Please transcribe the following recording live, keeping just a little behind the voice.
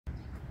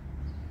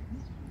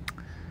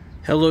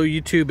Hello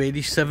YouTube,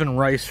 87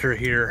 Ricer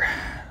here.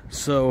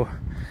 So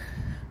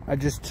I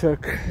just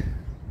took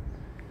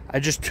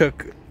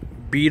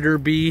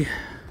Bumblebee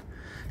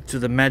to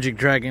the Magic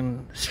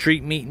Dragon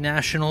Street Meet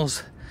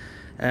Nationals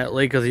at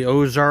Lake of the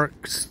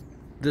Ozarks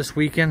this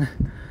weekend.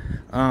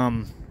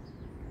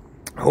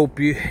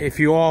 If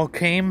you all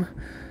came,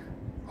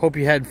 hope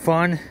you had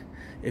fun.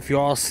 If you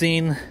all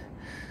seen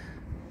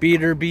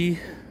Bumblebee,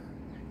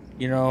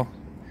 you know,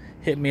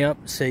 hit me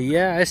up, say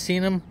yeah, I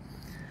seen him.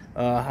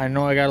 I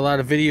know I got a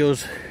lot of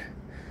videos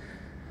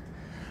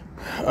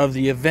of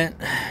the event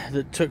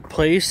that took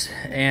place,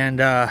 and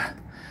I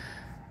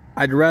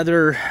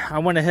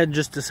went ahead and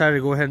just decided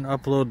to go ahead and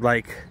upload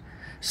like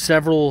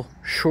several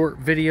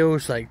short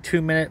videos, like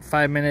 2 minute,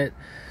 5 minute,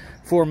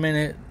 4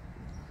 minute,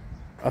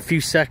 a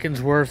few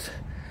seconds worth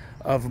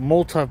of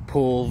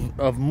multiple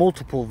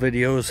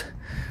videos,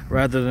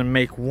 rather than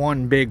make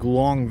one big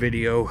long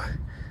video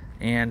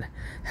and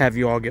have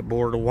you all get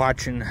bored of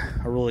watching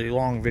a really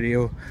long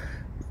video.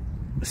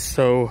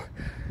 So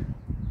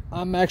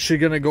I'm actually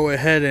gonna go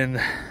ahead and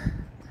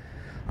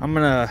I'm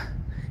gonna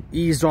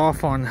ease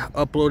off on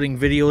uploading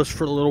videos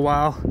for a little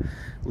while.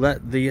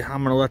 I'm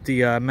gonna let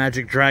the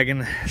Magic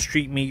Dragon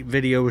Street Meet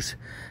videos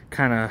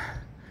kind of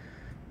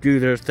do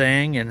their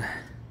thing, and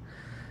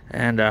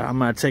I'm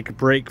gonna take a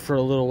break for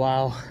a little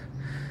while.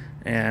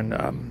 And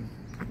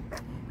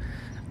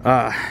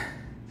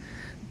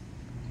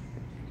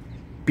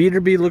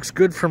Bumblebee looks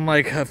good from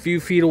like a few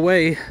feet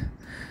away,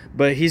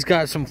 but he's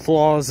got some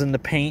flaws in the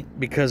paint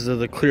because of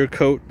the clear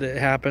coat that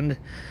happened.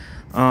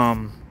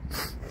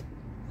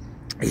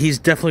 He's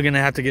definitely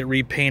gonna have to get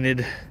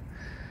repainted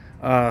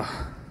by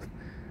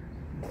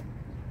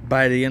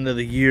the end of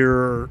the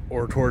year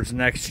or towards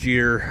next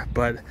year.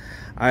 But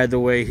either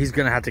way, he's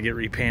gonna have to get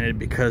repainted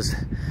because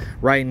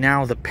right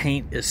now the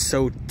paint is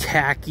so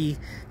tacky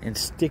and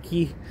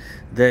sticky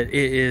that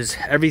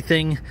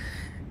everything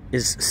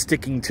is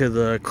sticking to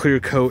the clear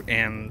coat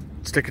and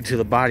sticking to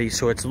the body,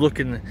 so it's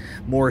looking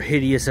more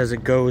hideous as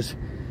it goes.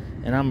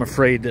 And I'm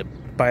afraid that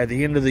by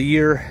the end of the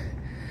year,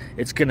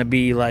 it's gonna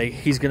be like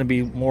he's gonna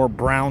be more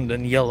brown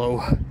than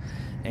yellow,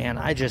 and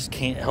I just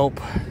can't help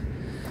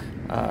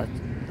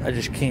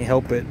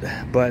it.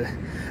 But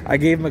I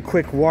gave him a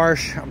quick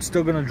wash. I'm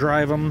still gonna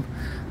drive him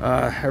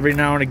every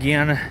now and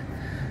again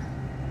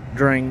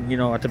during, you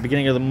know, at the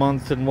beginning of the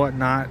month and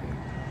whatnot,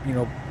 you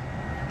know.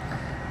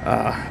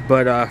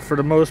 But for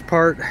the most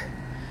part,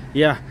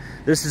 yeah,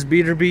 this is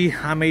Bumblebee.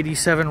 I'm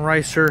 87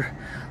 Ricer.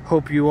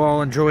 Hope you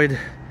all enjoyed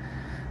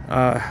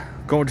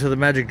going to the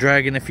Magic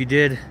Dragon if you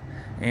did.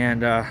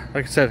 And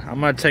like I said, I'm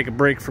gonna take a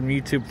break from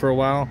YouTube for a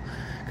while.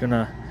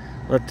 Gonna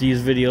let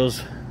these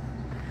videos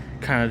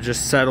kind of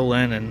just settle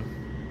in and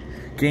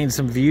gain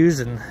some views,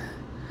 and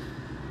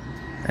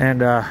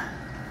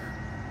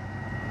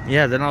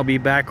yeah, then I'll be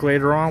back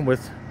later on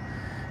with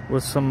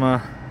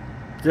some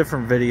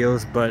different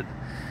videos. But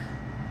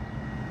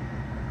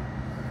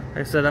like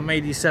I said, I'm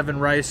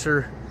 87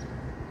 Ricer.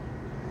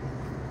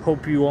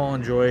 Hope you all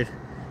enjoyed.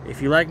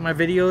 If you like my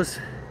videos,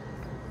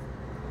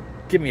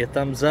 give me a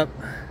thumbs up.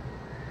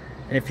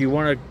 And if you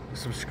want to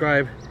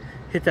subscribe,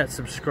 hit that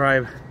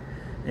subscribe.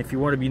 And if you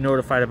want to be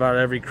notified about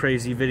every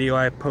crazy video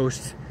I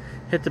post,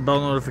 hit the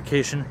bell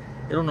notification.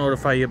 It'll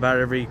notify you about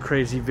every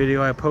crazy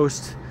video I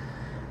post.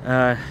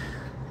 Have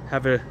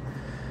a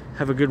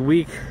good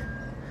week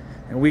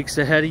and weeks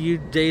ahead of you,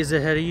 days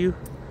ahead of you.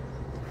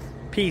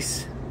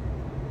 Peace.